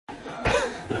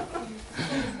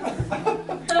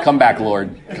Come back,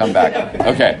 Lord. Come back.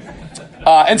 Okay.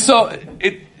 And so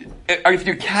if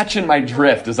you're catching my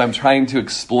drift as I'm trying to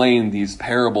explain these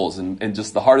parables and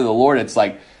just the heart of the Lord, it's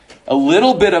like a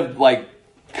little bit of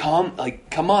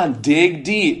come on, dig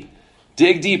deep.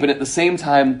 And at the same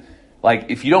time, like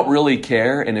if you don't really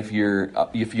care and if you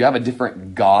have a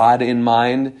different God in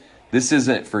mind, this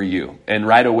isn't for you. And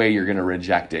right away, you're going to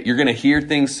reject it. You're going to hear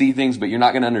things, see things, but you're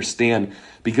not going to understand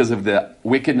because of the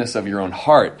wickedness of your own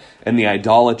heart and the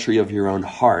idolatry of your own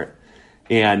heart.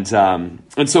 And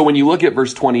so when you look at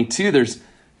verse 22,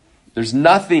 there's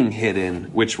nothing hidden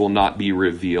which will not be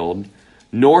revealed,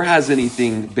 nor has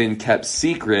anything been kept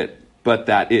secret, but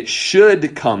that it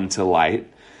should come to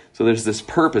light. So there's this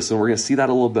purpose, and we're going to see that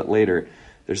a little bit later.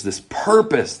 There's this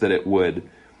purpose that it would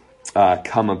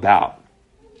come about.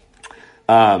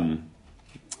 Found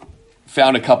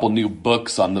a couple new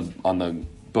books on the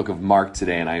book of Mark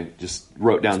today, and I just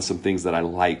wrote down some things that I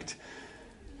liked.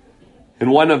 And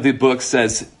one of the books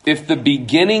says, if the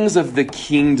beginnings of the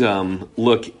kingdom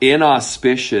look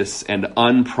inauspicious and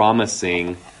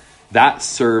unpromising, that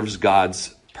serves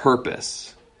God's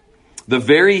purpose. The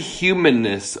very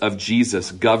humanness of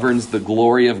Jesus governs the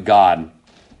glory of God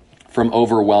from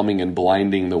overwhelming and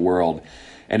blinding the world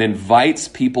and invites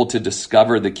people to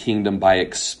discover the kingdom by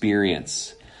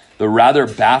experience. The rather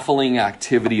baffling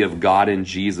activity of God in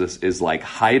Jesus is like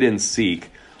hide and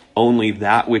seek, only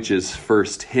that which is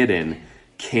first hidden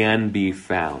can be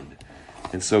found.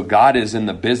 And so God is in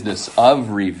the business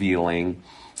of revealing,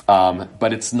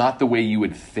 but it's not the way you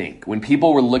would think. When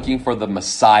people were looking for the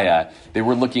Messiah, they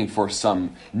were looking for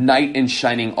some knight in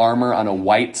shining armor on a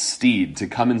white steed to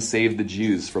come and save the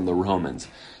Jews from the Romans.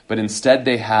 But instead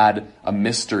they had a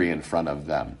mystery in front of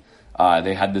them.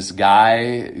 They had this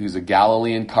guy who's a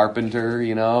Galilean carpenter,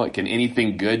 can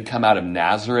anything good come out of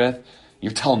Nazareth?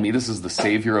 You're telling me this is the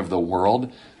Savior of the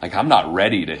world? Like, I'm not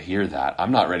ready to hear that.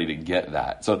 I'm not ready to get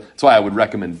that. So that's why I would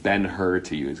recommend Ben-Hur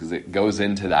to you, because it goes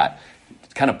into that.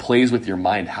 It kind of plays with your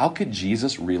mind. How could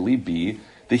Jesus really be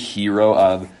the hero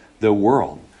of the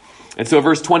world? And so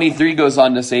verse 23 goes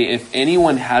on to say, if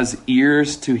anyone has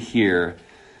ears to hear,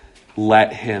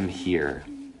 let him hear.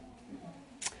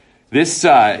 This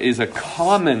is a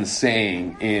common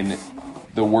saying in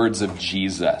the words of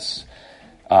Jesus.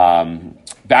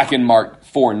 Back in Mark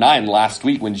 4:9 last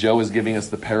week, when Joe was giving us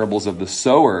the parables of the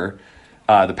sower,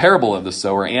 the parable of the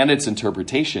sower and its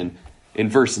interpretation, in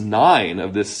verse 9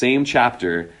 of this same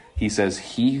chapter, he says,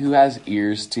 he who has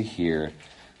ears to hear,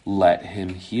 let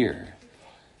him hear.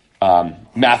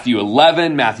 Matthew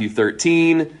 11, Matthew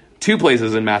 13, two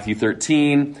places in Matthew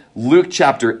 13, Luke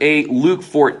chapter 8, Luke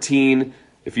 14.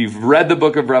 If you've read the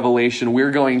book of Revelation,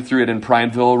 we're going through it in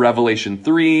Prineville, Revelation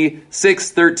 3,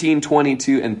 6, 13,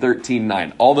 22, and 13,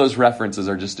 9. All those references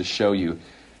are just to show you.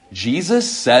 Jesus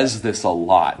says this a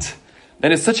lot.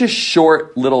 And it's such a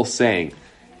short little saying.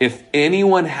 If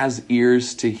anyone has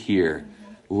ears to hear,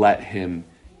 let him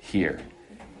hear.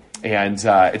 And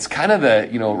it's kind of the,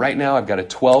 right now I've got a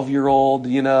 12-year-old,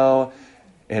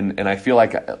 and I feel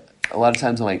like a lot of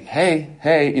times I'm like, hey,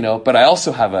 but I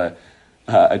also have a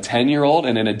 10-year-old,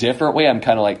 and in a different way, I'm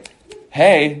kind of like,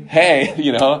 hey,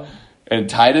 and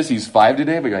Titus, he's 5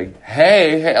 today, but you're like,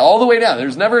 hey, all the way down.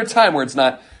 There's never a time where it's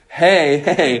not,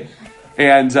 hey.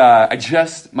 And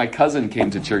my cousin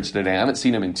came to church today. I haven't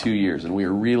seen him in 2 years, and we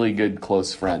were really good,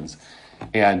 close friends.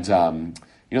 And,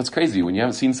 it's crazy. When you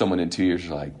haven't seen someone in 2 years,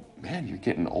 you're like, man, you're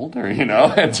getting older,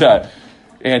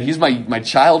 and he's my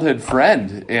childhood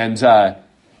friend. And,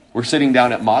 we're sitting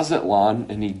down at Mazatlan,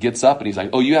 and he gets up and he's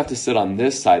like, oh, you have to sit on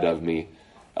this side of me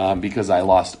because I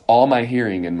lost all my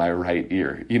hearing in my right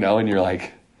ear, and you're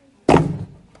like,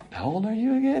 how old are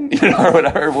you again? Or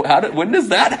whatever. When does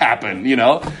that happen?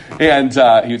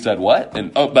 And he said, what?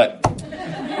 And,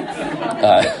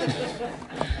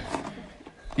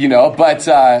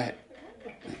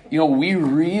 we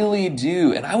really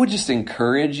do. And I would just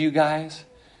encourage you guys,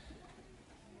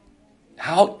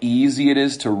 how easy it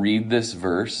is to read this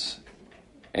verse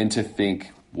and to think,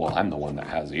 well, I'm the one that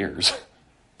has ears.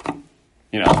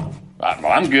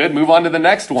 I'm good. Move on to the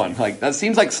next one. Like, that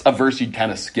seems like a verse you'd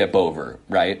kind of skip over,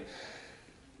 right?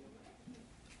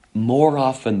 More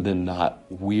often than not,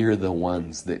 we're the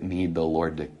ones that need the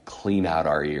Lord to clean out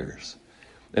our ears.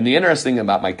 And the interesting thing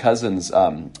about my cousin's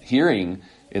hearing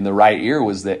in the right ear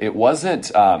was that it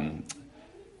wasn't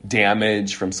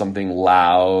damage from something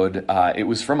loud. It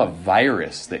was from a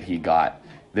virus that he got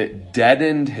that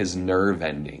deadened his nerve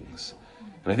endings.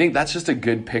 And I think that's just a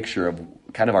good picture of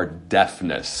kind of our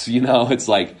deafness. It's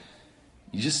like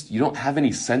you don't have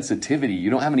any sensitivity.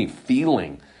 You don't have any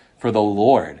feeling for the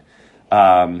Lord.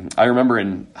 I remember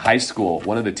in high school,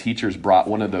 one of the teachers brought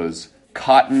one of those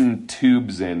cotton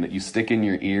tubes in that you stick in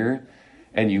your ear,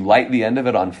 and you light the end of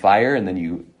it on fire, and then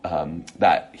you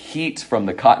that heat from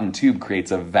the cotton tube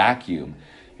creates a vacuum,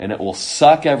 and it will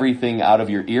suck everything out of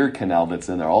your ear canal that's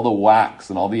in there, all the wax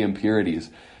and all the impurities.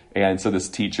 And so this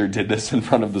teacher did this in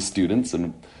front of the students,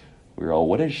 and we were all,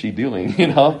 what is she doing,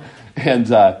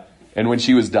 And when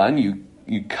she was done,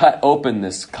 you cut open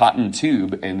this cotton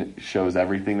tube, and it shows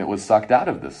everything that was sucked out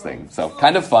of this thing. So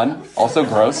kind of fun, also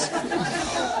gross.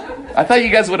 I thought you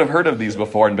guys would have heard of these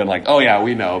before and been like, oh yeah,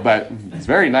 we know, but it's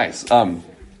very nice.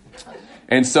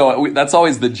 And so that's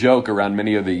always the joke around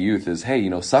many of the youth is, hey,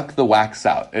 suck the wax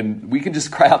out. And we can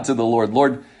just cry out to the Lord,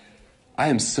 Lord, I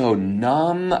am so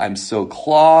numb, I'm so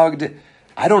clogged.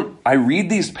 I read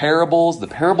these parables, the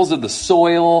parables of the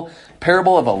soil,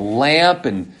 parable of a lamp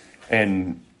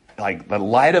and like the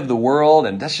light of the world,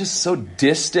 and that's just so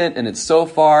distant and it's so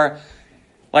far.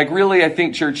 Like, really, I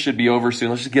think church should be over soon.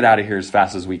 Let's just get out of here as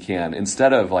fast as we can.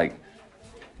 Instead of like,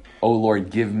 oh Lord,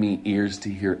 give me ears to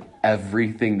hear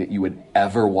everything that you would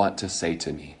ever want to say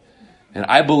to me. And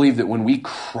I believe that when we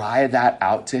cry that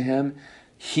out to him,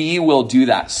 he will do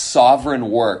that sovereign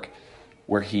work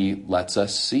where he lets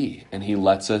us see and he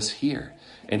lets us hear.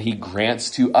 And he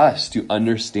grants to us to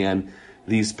understand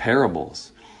these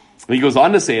parables. And he goes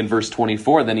on to say in verse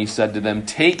 24, then he said to them,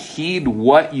 take heed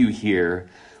what you hear.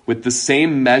 With the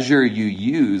same measure you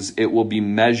use, it will be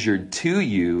measured to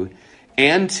you,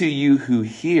 and to you who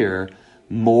hear,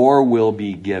 more will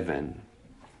be given.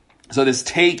 So this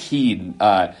take heed,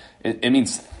 it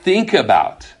means think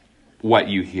about what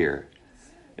you hear,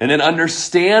 and then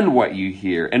understand what you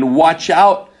hear, and watch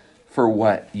out for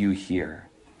what you hear.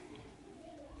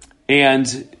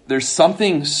 And there's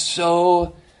something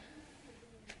so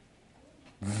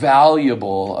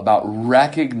valuable about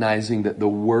recognizing that the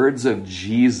words of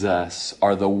Jesus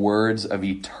are the words of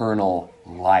eternal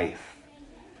life.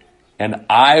 And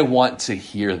I want to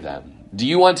hear them. Do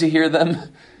you want to hear them?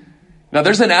 Now,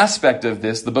 there's an aspect of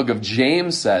this. The book of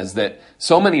James says that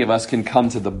so many of us can come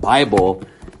to the Bible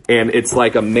and it's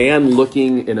like a man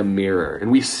looking in a mirror. And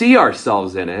we see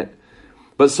ourselves in it.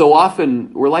 But so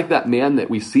often we're like that man that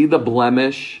we see the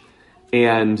blemish,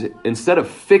 and instead of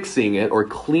fixing it or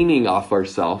cleaning off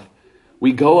ourselves,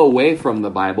 we go away from the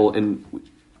Bible and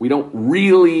we don't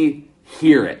really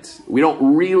hear it. We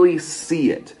don't really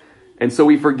see it. And so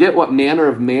we forget what manner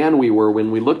of man we were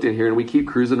when we looked at here, and we keep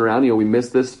cruising around. We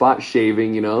missed this spot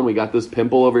shaving, and we got this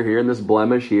pimple over here and this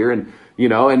blemish here. And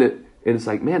it's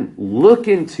like, man, look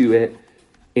into it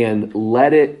and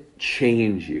let it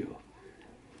change you.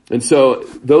 And so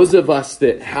those of us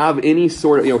that have any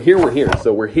sort of, here we're here,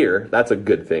 so we're here. That's a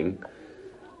good thing.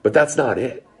 But that's not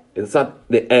it. It's not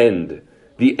the end.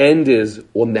 The end is,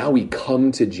 well, now we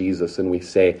come to Jesus and we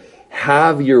say,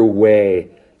 have your way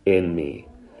in me.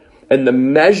 And the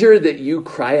measure that you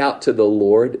cry out to the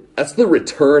Lord, that's the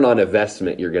return on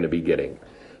investment you're going to be getting.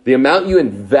 The amount you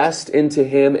invest into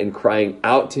him and crying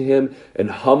out to him and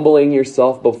humbling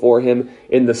yourself before him,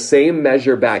 in the same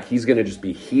measure back, he's going to just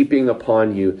be heaping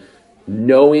upon you,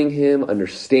 knowing him,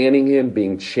 understanding him,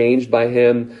 being changed by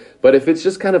him. But if it's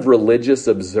just kind of religious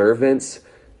observance,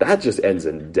 that just ends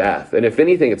in death. And if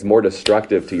anything, it's more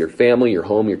destructive to your family, your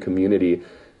home, your community,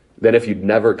 than if you'd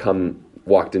never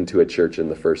walked into a church in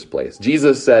the first place.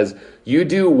 Jesus says, you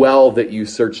do well that you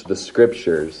search the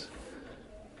scriptures,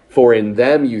 for in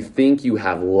them you think you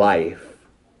have life,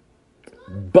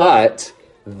 but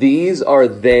these are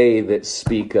they that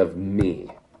speak of me.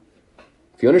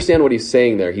 If you understand what he's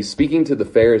saying there, he's speaking to the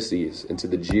Pharisees and to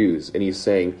the Jews, and he's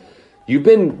saying, you've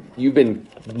been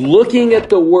looking at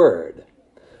the word,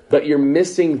 but you're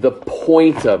missing the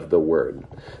point of the word.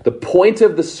 The point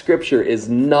of the scripture is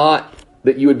not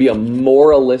that you would be a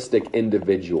moralistic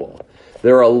individual.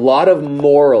 There are a lot of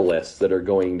moralists that are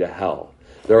going to hell.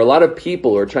 There are a lot of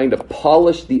people who are trying to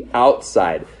polish the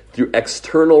outside through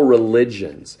external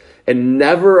religions and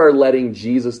never are letting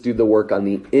Jesus do the work on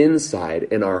the inside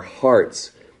in our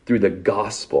hearts through the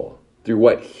gospel, through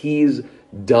what he's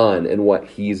done and what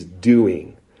he's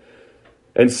doing.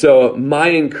 And so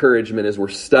my encouragement as we're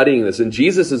studying this, and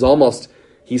Jesus is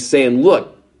he's saying,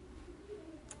 look,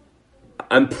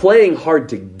 I'm playing hard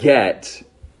to get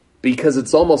because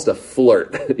it's almost a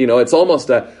flirt. It's almost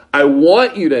I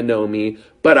want you to know me,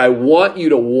 but I want you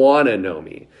to want to know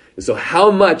me. And so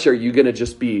how much are you going to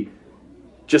just be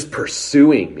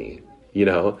pursuing me?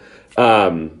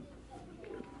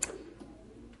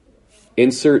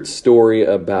 Insert story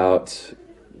about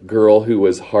girl who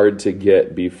was hard to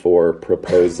get before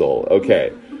proposal.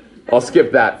 Okay, I'll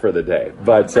skip that for the day.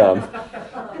 But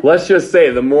let's just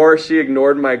say the more she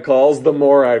ignored my calls, the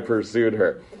more I pursued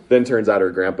her. Then turns out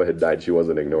her grandpa had died. She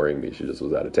wasn't ignoring me. She just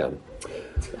was out of town.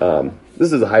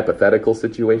 This is a hypothetical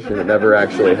situation. It never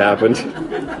actually happened.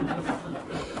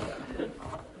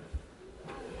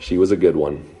 She was a good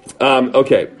one.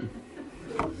 Okay.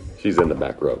 She's in the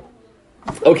back row.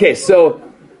 Okay, so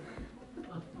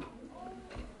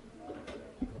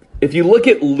if you look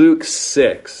at Luke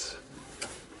 6,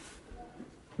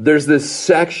 there's this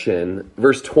section,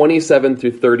 verse 27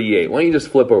 through 38. Why don't you just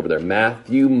flip over there?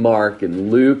 Matthew, Mark, and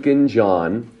Luke, and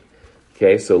John.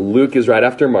 Okay, so Luke is right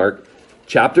after Mark.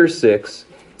 Chapter 6.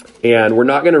 And we're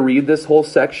not going to read this whole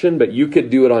section, but you could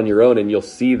do it on your own, and you'll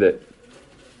see that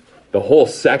the whole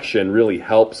section really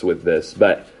helps with this.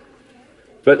 But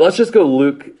let's just go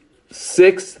Luke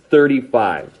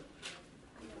 6:35.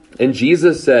 And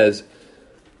Jesus says,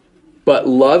 "But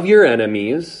love your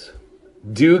enemies,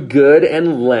 do good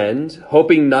and lend,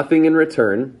 hoping nothing in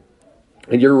return,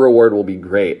 and your reward will be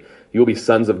great. You will be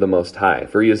sons of the Most High,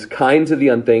 for he is kind to the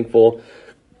unthankful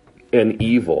and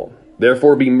evil.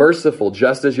 Therefore be merciful,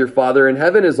 just as your Father in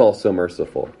heaven is also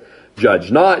merciful.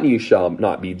 Judge not, and you shall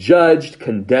not be judged.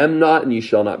 Condemn not, and you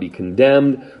shall not be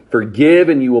condemned. Forgive,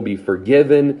 and you will be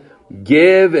forgiven.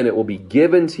 Give, and it will be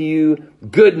given to you.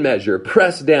 Good measure,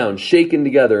 pressed down, shaken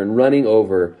together, and running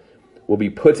over will be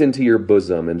put into your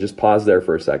bosom." And just pause there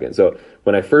for a second. So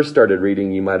when I first started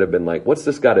reading, you might have been like, what's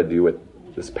this got to do with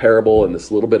this parable and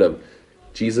this little bit of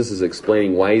Jesus is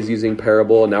explaining why he's using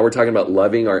parable. And now we're talking about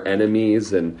loving our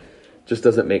enemies, and just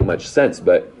doesn't make much sense.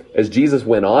 But as Jesus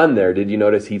went on there, did you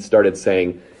notice he started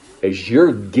saying, as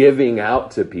you're giving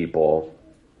out to people,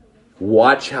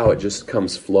 watch how it just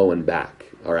comes flowing back.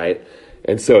 All right.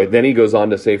 And so then he goes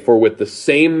on to say, for with the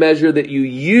same measure that you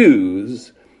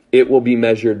use, it will be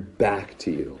measured back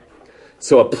to you.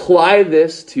 So apply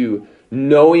this to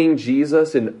knowing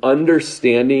Jesus and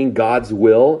understanding God's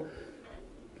will.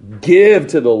 Give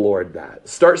to the Lord that.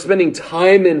 Start spending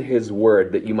time in his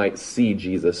word that you might see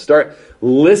Jesus. Start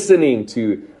listening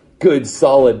to good,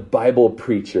 solid Bible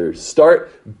preachers.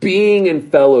 Start being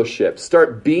in fellowship.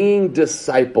 Start being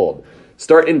discipled.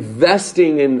 Start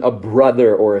investing in a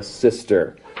brother or a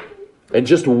sister. And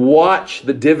just watch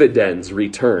the dividends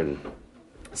return.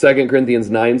 2 Corinthians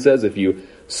 9 says, if you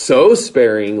sow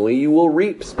sparingly, you will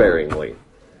reap sparingly.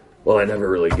 Well, I never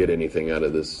really get anything out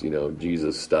of this,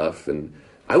 Jesus stuff. And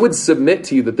I would submit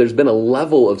to you that there's been a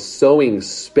level of sowing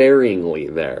sparingly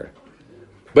there.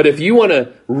 But if you want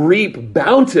to reap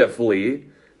bountifully,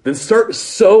 then start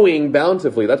sowing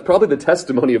bountifully. That's probably the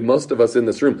testimony of most of us in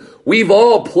this room. We've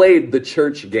all played the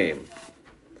church game.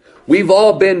 We've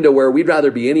all been to where we'd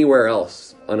rather be anywhere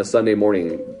else on a Sunday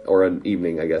morning or an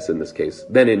evening, I guess in this case,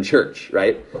 than in church,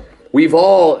 right? We've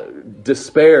all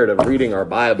despaired of reading our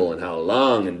Bible and how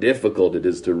long and difficult it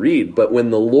is to read. But when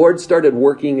the Lord started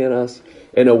working in us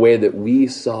in a way that we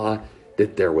saw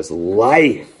that there was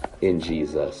life in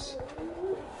Jesus,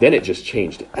 then it just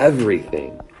changed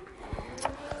everything.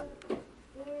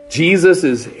 Jesus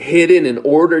is hidden in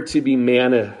order to be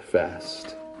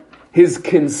manifest. His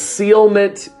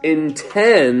concealment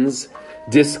intends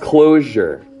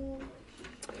disclosure.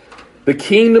 The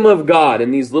kingdom of God in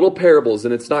these little parables,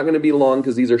 and it's not going to be long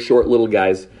because these are short little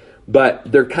guys, but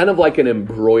they're kind of like an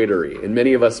embroidery. And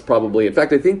many of us probably, in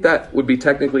fact, I think that would be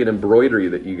technically an embroidery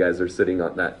that you guys are sitting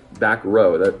on, that back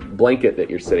row, that blanket that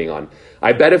you're sitting on.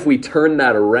 I bet if we turn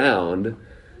that around,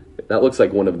 that looks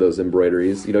like one of those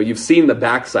embroideries. You've seen the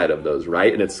backside of those,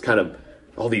 right? And it's kind of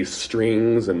all these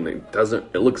strings, and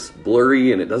it looks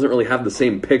blurry, and it doesn't really have the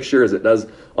same picture as it does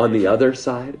on the other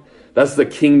side. That's the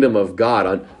kingdom of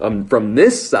God. From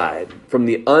this side, from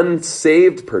the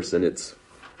unsaved person,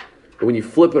 when you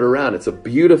flip it around, it's a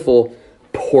beautiful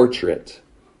portrait.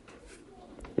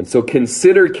 And so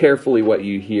consider carefully what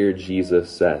you hear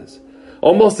Jesus says.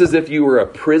 Almost as if you were a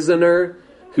prisoner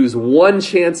whose one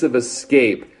chance of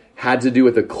escape had to do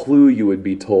with a clue you would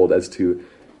be told as to,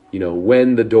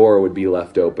 when the door would be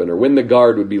left open, or when the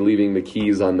guard would be leaving the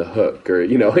keys on the hook, or,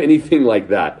 anything like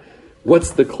that.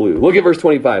 What's the clue? Look at verse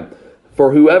 25.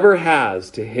 For whoever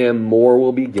has, to him more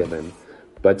will be given,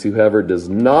 but to whoever does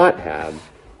not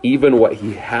have, even what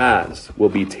he has will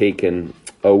be taken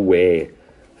away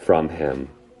from him.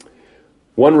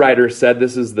 One writer said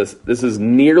this is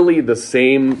nearly the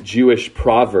same Jewish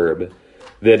proverb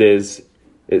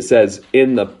it says,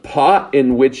 in the pot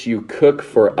in which you cook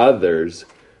for others,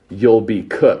 you'll be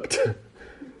cooked.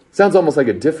 Sounds almost like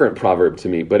a different proverb to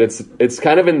me, but it's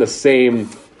kind of in the same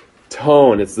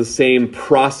tone. It's the same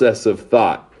process of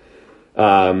thought.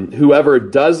 Whoever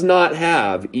does not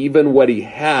have, even what he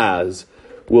has,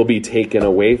 will be taken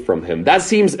away from him. That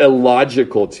seems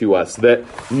illogical to us, that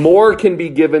more can be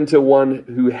given to one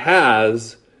who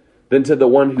has than to the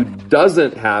one who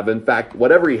doesn't have. In fact,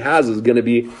 whatever he has is going to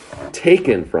be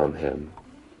taken from him.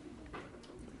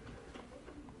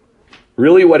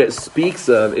 Really what it speaks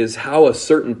of is how a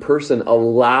certain person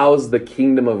allows the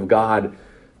kingdom of God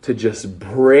to just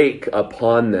break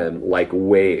upon them like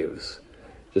waves.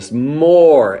 Just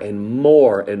more and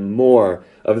more and more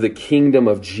of the kingdom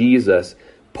of Jesus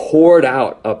poured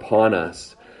out upon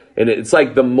us. And it's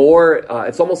like the more,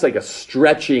 it's almost like a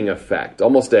stretching effect,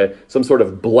 almost some sort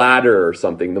of bladder or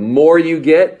something. The more you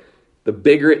get, the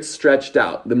bigger it's stretched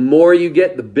out. The more you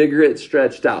get, the bigger it's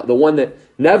stretched out. The one that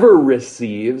never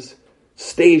receives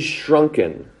stays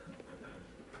shrunken.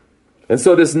 And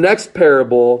so this next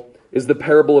parable is the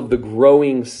parable of the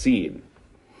growing seed.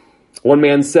 One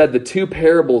man said the two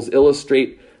parables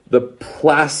illustrate the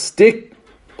plasticity,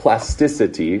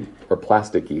 or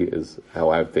plasticky is how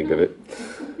I think of it,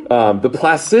 the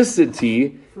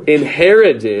plasticity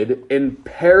inherited in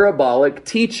parabolic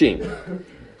teaching.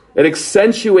 It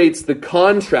accentuates the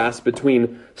contrast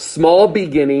between small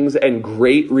beginnings and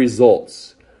great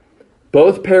results.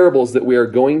 Both parables that we are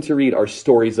going to read are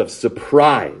stories of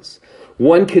surprise.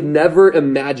 One could never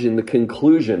imagine the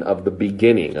conclusion of the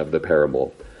beginning of the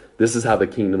parable. This is how the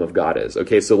kingdom of God is.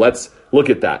 Okay, so let's look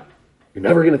at that. You're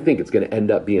never going to think it's going to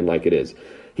end up being like it is.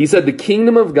 He said the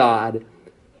kingdom of God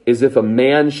is if a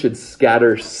man should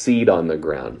scatter seed on the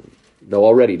ground. Now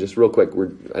already, just real quick,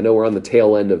 I know we're on the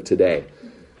tail end of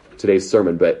today's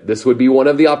sermon, but this would be one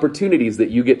of the opportunities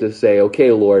that you get to say,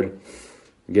 okay, Lord,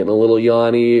 I'm getting a little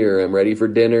yawny, or I'm ready for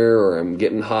dinner, or I'm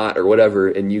getting hot, or whatever,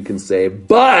 and you can say,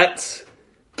 but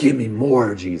give me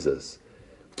more, Jesus.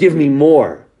 Give me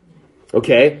more.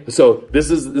 Okay? So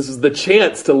this is the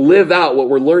chance to live out what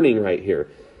we're learning right here.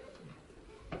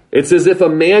 It's as if a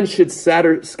man should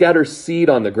scatter seed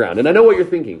on the ground. And I know what you're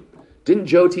thinking. Didn't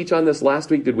Joe teach on this last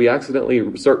week? Did we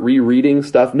accidentally start rereading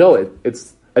stuff? No,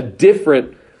 it's a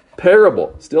different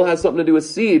parable. Still has something to do with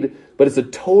seed, but it's a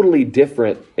totally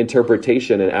different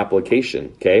interpretation and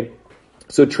application, okay?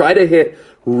 So try to hit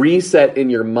reset in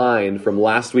your mind from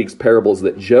last week's parables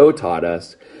that Joe taught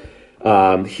us.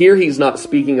 Here he's not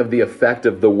speaking of the effect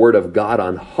of the word of God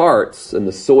on hearts and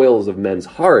the soils of men's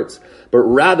hearts, but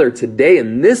rather today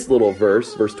in this little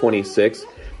verse 26,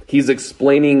 he's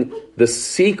explaining the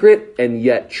secret and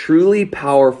yet truly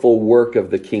powerful work of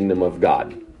the kingdom of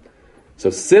God. So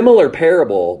similar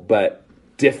parable, but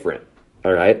different,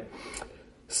 all right?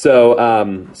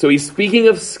 So he's speaking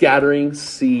of scattering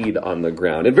seed on the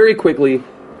ground. And very quickly,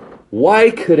 why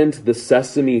couldn't the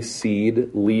sesame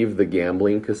seed leave the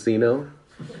gambling casino?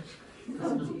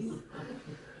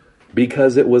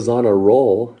 Because it was on a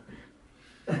roll.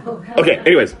 Okay,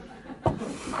 anyways.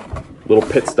 Little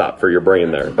pit stop for your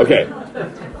brain there. Okay.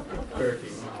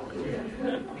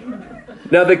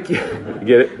 Now get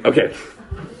it? Okay.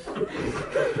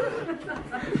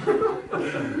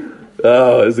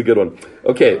 Oh, this is a good one.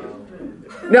 Okay.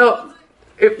 Now,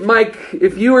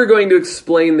 if you were going to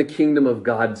explain the kingdom of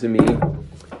God to me,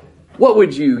 what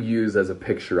would you use as a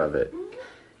picture of it?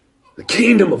 The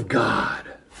kingdom of God.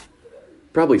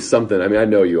 Probably something, I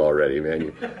know you already,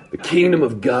 man. The kingdom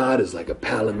of God is like a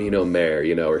Palomino mare,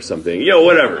 or something.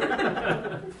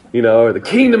 Whatever. Or the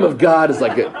kingdom of God is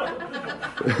like a...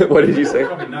 What did you say?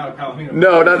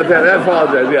 No, not the Palomino. I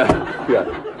apologize,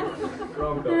 yeah.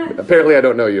 Apparently I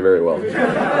don't know you very well.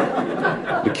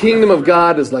 The kingdom of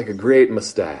God is like a great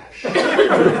mustache.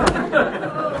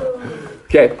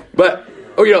 Okay, but,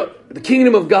 the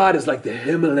kingdom of God is like the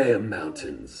Himalayan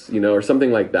mountains, or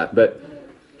something like that. But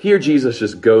here Jesus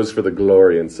just goes for the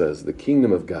glory and says, the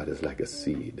kingdom of God is like a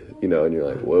seed, and you're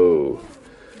like, whoa.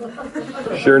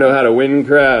 Sure know how to win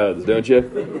crowds, don't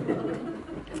you?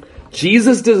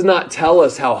 Jesus does not tell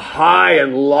us how high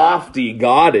and lofty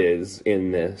God is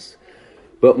in this,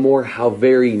 but more how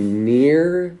very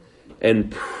near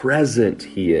and present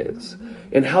he is.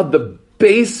 And how the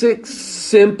basic,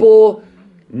 simple,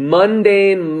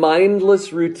 mundane,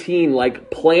 mindless routine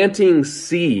like planting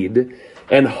seed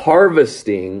and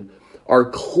harvesting are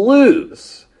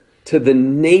clues to the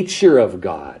nature of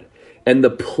God and the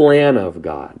plan of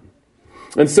God.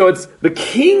 And so it's the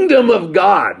kingdom of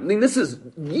God. This is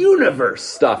universe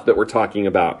stuff that we're talking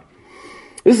about.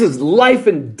 This is life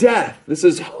and death. This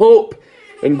is hope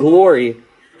and glory.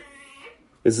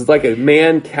 This is like a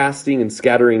man casting and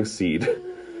scattering seed.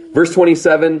 Verse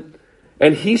 27,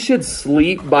 and he should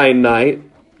sleep by night.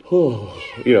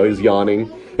 He's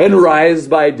yawning. And rise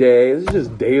by day. This is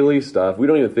just daily stuff. We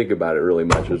don't even think about it really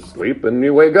much. Just sleep and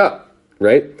you wake up,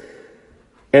 right?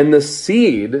 And the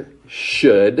seed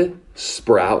should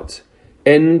sprout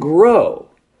and grow.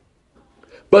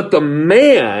 But the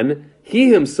man,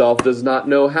 he himself does not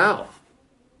know how.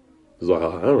 He's like,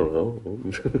 I don't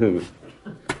know.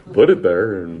 Put it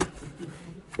there and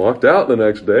walked out the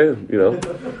next day. You know,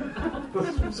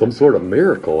 some sort of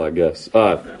miracle, I guess.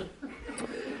 But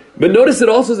notice it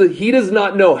also says he does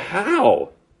not know how.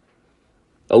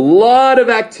 A lot of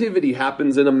activity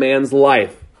happens in a man's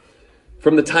life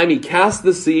from the time he casts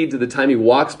the seed to the time he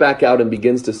walks back out and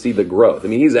begins to see the growth. I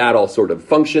mean, he's at all sort of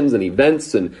functions and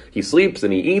events, and he sleeps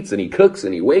and he eats and he cooks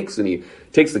and he wakes and he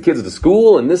takes the kids to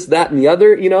school and this, that, and the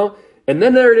other, you know. And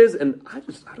then there it is, and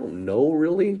I don't know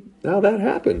really how that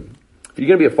happened. If you're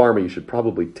going to be a farmer, you should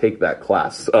probably take that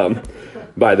class,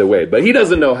 by the way. But he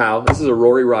doesn't know how. This is a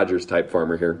Rory Rogers type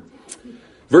farmer here.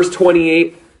 Verse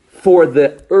 28, for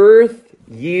the earth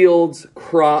yields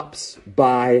crops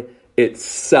by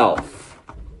itself.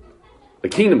 The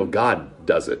kingdom of God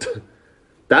does it.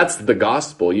 That's the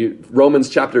gospel. Romans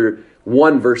chapter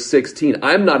 1, verse 16.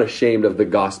 I'm not ashamed of the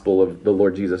gospel of the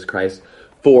Lord Jesus Christ,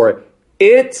 for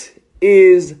it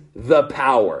is the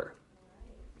power.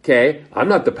 Okay? I'm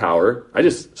not the power. I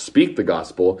just speak the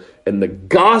gospel, and the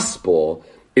gospel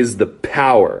is the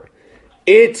power.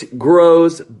 It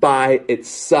grows by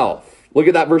itself. Look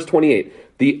at that, verse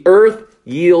 28. The earth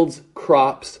yields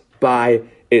crops by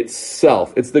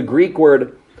itself. It's the Greek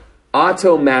word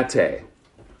automate.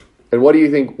 And what do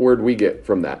you think word we get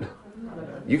from that?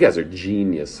 You guys are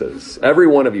geniuses. Every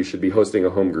one of you should be hosting a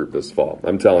home group this fall.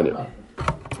 I'm telling you.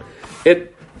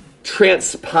 It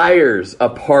transpires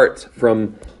apart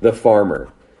from the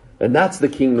farmer. And that's the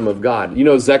kingdom of God. You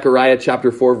know Zechariah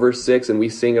chapter 4, verse 6, and we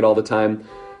sing it all the time.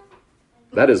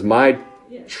 That is my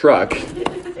truck.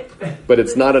 But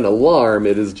it's not an alarm.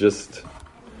 It is just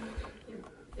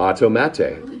automate.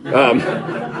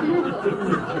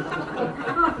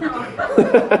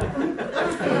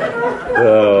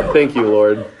 Oh, thank you,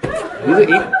 Lord.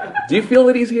 Do you feel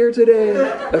that he's here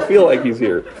today? I feel like he's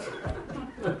here.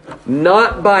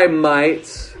 Not by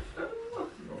might,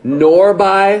 nor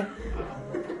by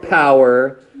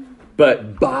power,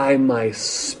 but by my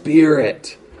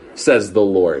Spirit, says the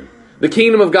Lord. The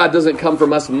kingdom of God doesn't come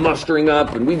from us mustering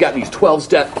up, and we've got these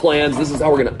 12-step plans. This is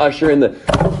how we're going to usher in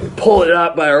pull it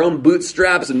up by our own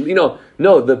bootstraps. And,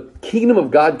 no, the kingdom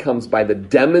of God comes by the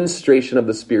demonstration of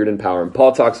the Spirit and power. And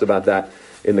Paul talks about that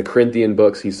in the Corinthian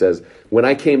books. He says, when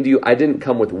I came to you, I didn't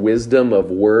come with wisdom of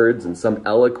words and some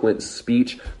eloquent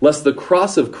speech, lest the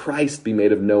cross of Christ be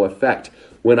made of no effect.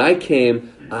 When I came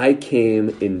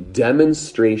in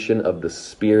demonstration of the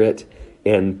Spirit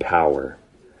and power.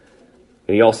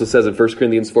 And he also says in 1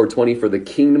 Corinthians 4:20, for the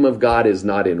kingdom of God is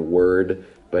not in word,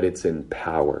 but it's in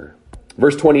power.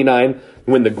 Verse 29,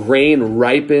 when the grain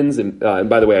ripens, and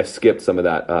by the way, I skipped some of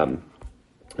that.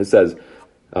 It says,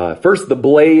 first the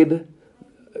blade,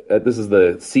 this is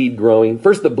the seed growing.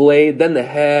 First the blade, then the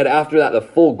head. After that, the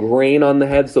full grain on the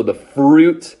head. So the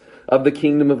fruit of the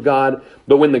kingdom of God.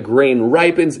 But when the grain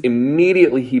ripens,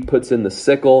 immediately he puts in the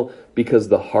sickle because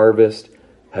the harvest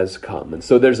has come. And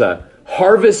so there's a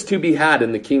harvest to be had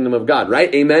in the kingdom of God,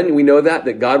 right? Amen. We know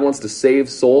that God wants to save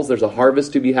souls. There's a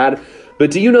harvest to be had.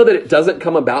 But do you know that it doesn't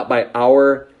come about by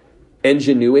our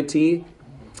ingenuity?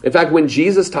 In fact, when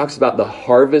Jesus talks about the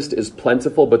harvest is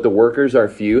plentiful, but the workers are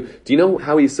few, do you know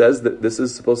how he says that this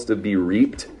is supposed to be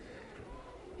reaped?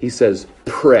 He says,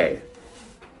 pray.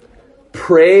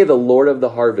 Pray the Lord of the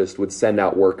harvest would send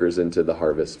out workers into the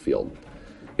harvest field.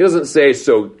 He doesn't say,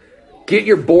 so get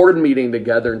your board meeting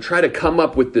together and try to come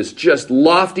up with this just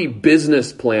lofty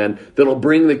business plan that'll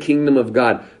bring the kingdom of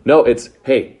God. No, it's,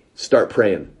 hey, start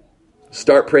praying.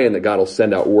 Start praying that God will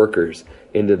send out workers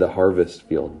into the harvest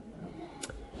field.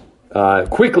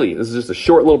 Quickly, this is just a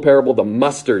short little parable, the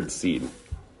mustard seed.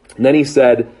 And then he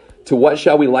said, to what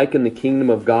shall we liken the kingdom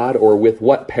of God, or with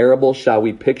what parable shall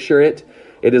we picture it?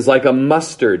 It is like a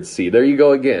mustard seed. There you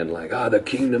go again. Like, the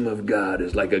kingdom of God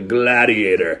is like a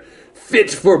gladiator, fit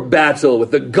for battle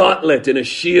with a gauntlet and a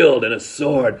shield and a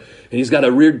sword. And he's got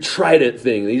a weird trident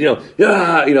thing.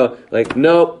 Like,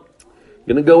 nope.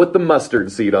 I'm going to go with the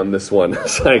mustard seed on this one.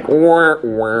 It's like, wah,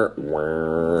 wah,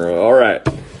 wah. All right.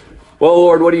 Well,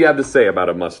 Lord, what do you have to say about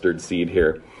a mustard seed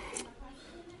here?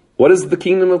 What is the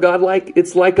kingdom of God like?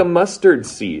 It's like a mustard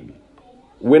seed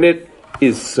when it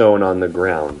is sown on the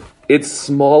ground. It's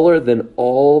smaller than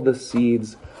all the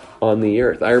seeds on the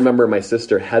earth. I remember my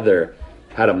sister Heather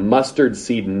had a mustard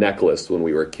seed necklace when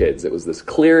we were kids. It was this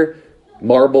clear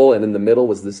marble, and in the middle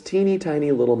was this teeny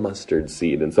tiny little mustard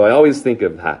seed. And so I always think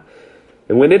of that.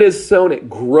 And when it is sown, it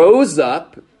grows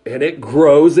up, and it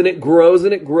grows, and it grows,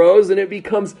 and it grows, and it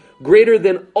becomes greater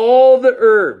than all the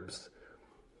herbs.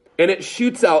 And it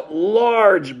shoots out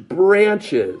large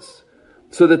branches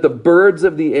so that the birds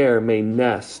of the air may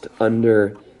nest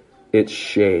under its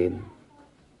shade.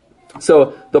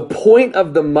 So the point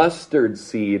of the mustard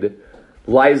seed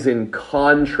lies in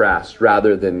contrast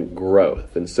rather than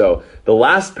growth. And so the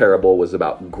last parable was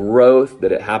about growth,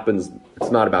 that it happens,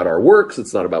 it's not about our works,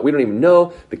 it's not about, we don't even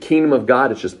know the kingdom of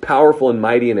God, it's just powerful and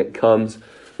mighty, and it comes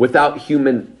without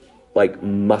human,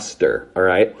 muster, all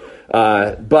right?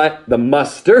 But the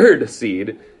mustard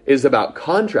seed is about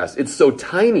contrast. It's so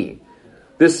tiny.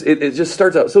 It just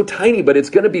starts out so tiny, but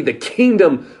it's going to be the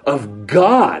kingdom of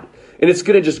God. And it's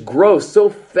going to just grow so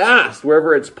fast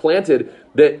wherever it's planted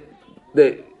that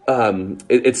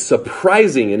it's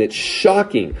surprising and it's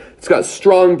shocking. It's got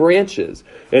strong branches.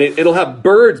 And it'll have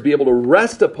birds be able to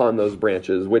rest upon those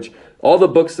branches, which all the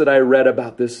books that I read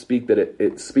about this speak that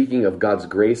it's speaking of God's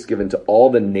grace given to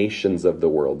all the nations of the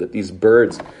world. That these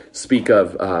birds speak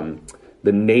of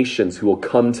the nations who will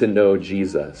come to know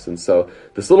Jesus. And so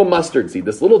this little mustard seed,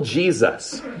 this little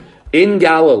Jesus in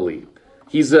Galilee,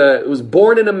 he was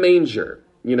born in a manger,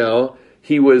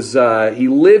 He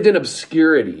lived in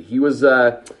obscurity. He was,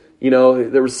 there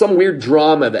was some weird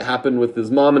drama that happened with his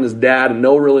mom and his dad, and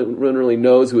no one really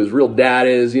knows who his real dad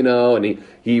is, and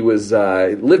he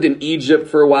lived in Egypt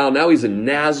for a while. Now he's a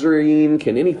Nazarene.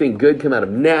 Can anything good come out of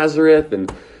Nazareth?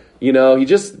 And,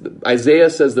 Isaiah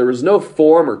says there was no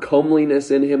form or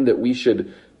comeliness in him that we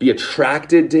should be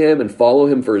attracted to him and follow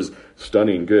him for his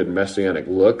stunning, good messianic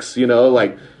looks,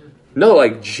 No,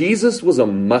 Jesus was a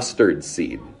mustard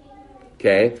seed,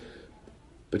 okay?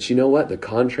 But you know what? The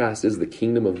contrast is the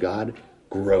kingdom of God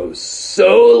grows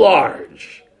so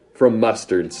large from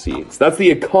mustard seeds. That's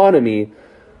the economy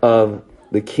of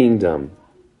the kingdom.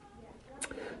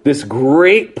 This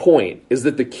great point is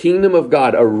that the kingdom of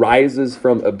God arises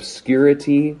from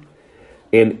obscurity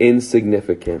and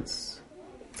insignificance.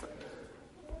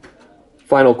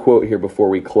 Final quote here before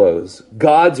we close.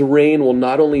 God's reign will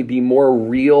not only be more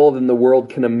real than the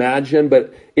world can imagine,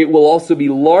 but it will also be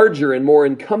larger and more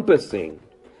encompassing.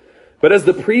 But as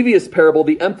the previous parable,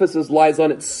 the emphasis lies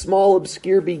on its small,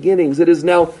 obscure beginnings. It is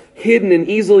now hidden and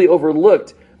easily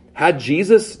overlooked. Had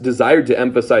Jesus desired to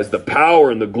emphasize the power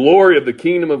and the glory of the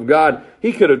kingdom of God,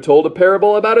 he could have told a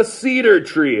parable about a cedar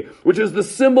tree, which is the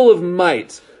symbol of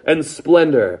might and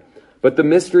splendor. But the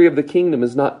mystery of the kingdom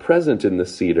is not present in the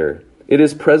cedar. It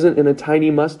is present in a tiny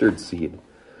mustard seed.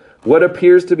 What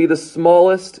appears to be the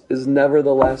smallest is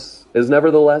nevertheless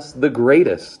the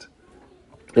greatest.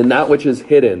 And that which is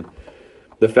hidden,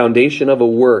 the foundation of a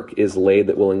work is laid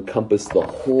that will encompass the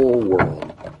whole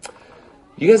world.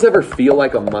 You guys ever feel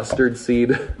like a mustard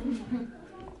seed?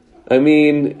 I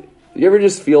mean, you ever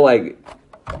just feel like,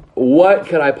 what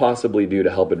could I possibly do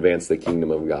to help advance the kingdom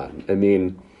of God? I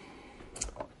mean,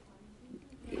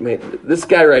 man, this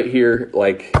guy right here,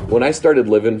 when I started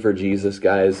living for Jesus,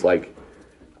 guys, I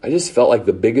just felt like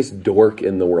the biggest dork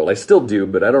in the world. I still do,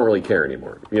 but I don't really care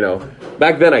anymore.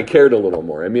 Back then I cared a little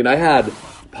more. I mean, I had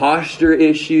posture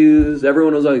issues.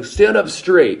 Everyone was like, stand up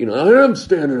straight. I am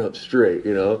standing up straight,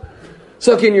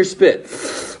 Suck in your spit.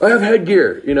 I have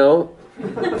headgear, Leave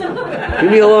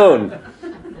me alone.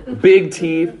 Big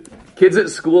teeth. Kids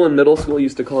at school in middle school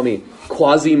used to call me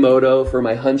Quasimodo for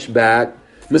my hunchback.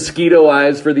 Mosquito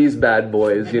eyes for these bad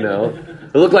boys,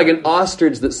 I look like an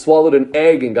ostrich that swallowed an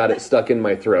egg and got it stuck in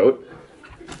my throat.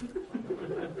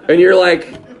 And you're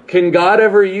like, can God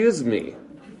ever use me?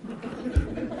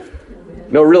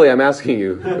 No, really, I'm asking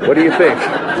you. What do you think?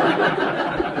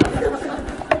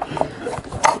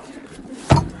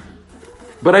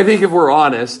 But I think if we're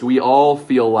honest, we all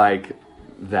feel like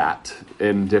that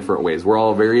in different ways. We're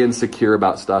all very insecure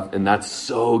about stuff, and that's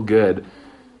so good.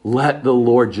 Let the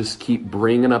Lord just keep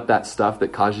bringing up that stuff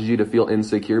that causes you to feel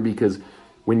insecure, because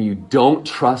when you don't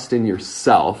trust in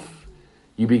yourself,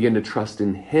 you begin to trust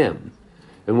in Him.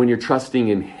 And when you're trusting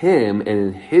in Him and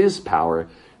in His power,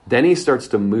 then He starts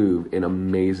to move in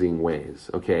amazing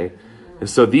ways, okay? And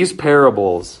so these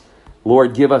parables,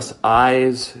 Lord, give us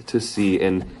eyes to see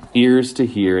and ears to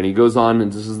hear. And He goes on,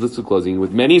 and this is closing.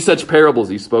 With many such parables,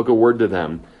 He spoke a word to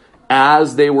them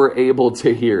as they were able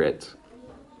to hear it.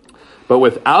 But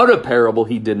without a parable,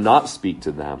 He did not speak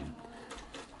to them.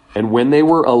 And when they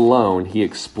were alone, He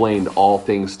explained all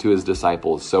things to His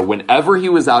disciples. So whenever He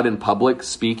was out in public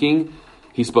speaking,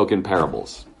 He spoke in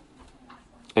parables.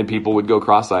 And people would go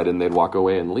cross-eyed and they'd walk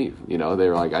away and leave. They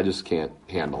were like, I just can't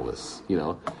handle this,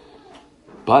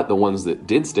 But the ones that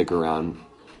did stick around,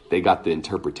 they got the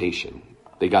interpretation.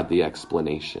 They got the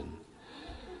explanation.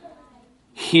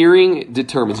 Hearing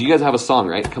determines. You guys have a song,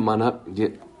 right? Come on up,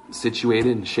 get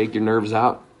situated and shake your nerves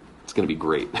out. It's going to be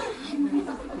great.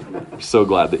 I'm so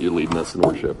glad that you're leading us in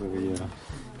worship. Yeah.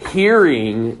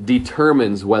 Hearing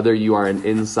determines whether you are an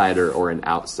insider or an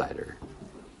outsider.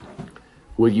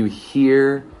 Will you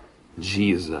hear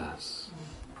Jesus.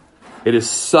 It is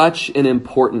such an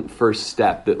important first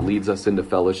step that leads us into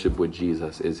fellowship with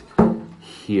Jesus, is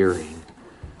hearing.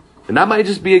 And that might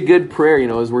just be a good prayer,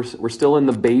 as we're still in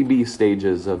the baby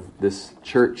stages of this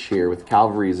church here with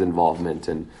Calvary's involvement.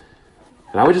 And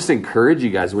I would just encourage you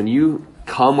guys, when you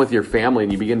come with your family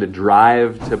and you begin to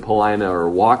drive to Paulina or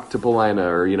walk to Paulina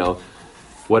or,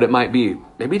 what it might be,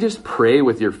 maybe just pray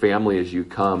with your family as you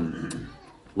come.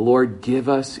 Lord, give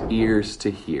us ears to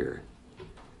hear.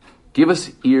 Give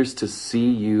us ears to see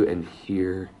you and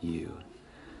hear you.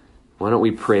 Why don't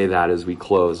we pray that as we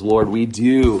close? Lord, we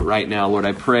do right now. Lord,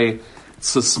 I pray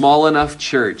it's a small enough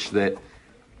church that,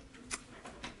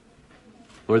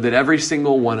 Lord, that every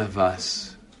single one of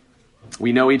us,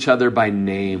 we know each other by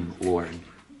name, Lord.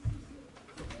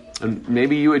 And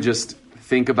maybe you would just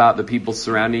think about the people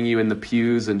surrounding you in the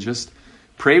pews and just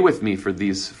pray with me for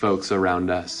these folks around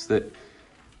us. That,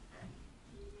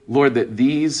 Lord, that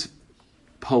these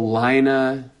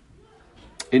Paulina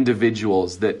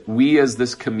individuals, that we as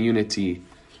this community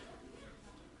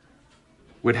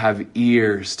would have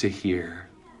ears to hear.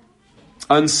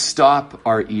 Unstop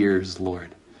our ears,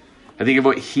 Lord. I think of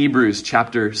what Hebrews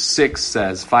chapter 6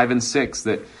 says, 5 and 6,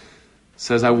 that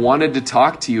says, I wanted to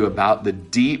talk to you about the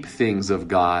deep things of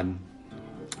God,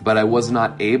 but I was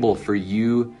not able, for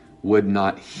you would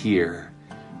not hear.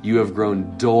 You have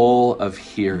grown dull of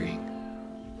hearing.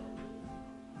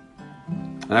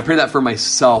 And I pray that for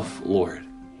myself, Lord.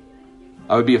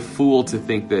 I would be a fool to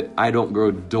think that I don't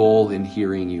grow dull in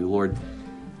hearing you. Lord,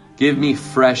 give me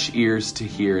fresh ears to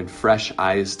hear and fresh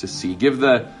eyes to see. Give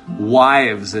the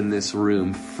wives in this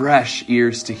room fresh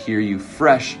ears to hear you,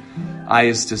 fresh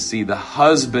eyes to see. The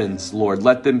husbands, Lord,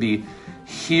 let them be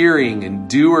hearing and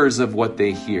doers of what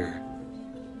they hear.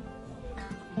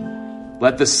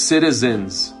 Let the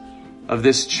citizens of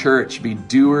this church be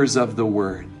doers of the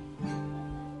word.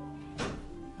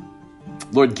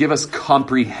 Lord, give us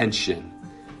comprehension.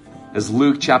 As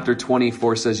Luke chapter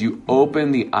 24 says, you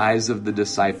open the eyes of the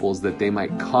disciples that they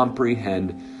might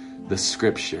comprehend the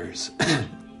scriptures.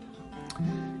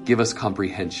 Give us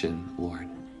comprehension, Lord.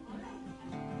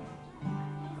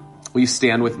 Will you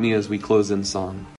stand with me as we close in song?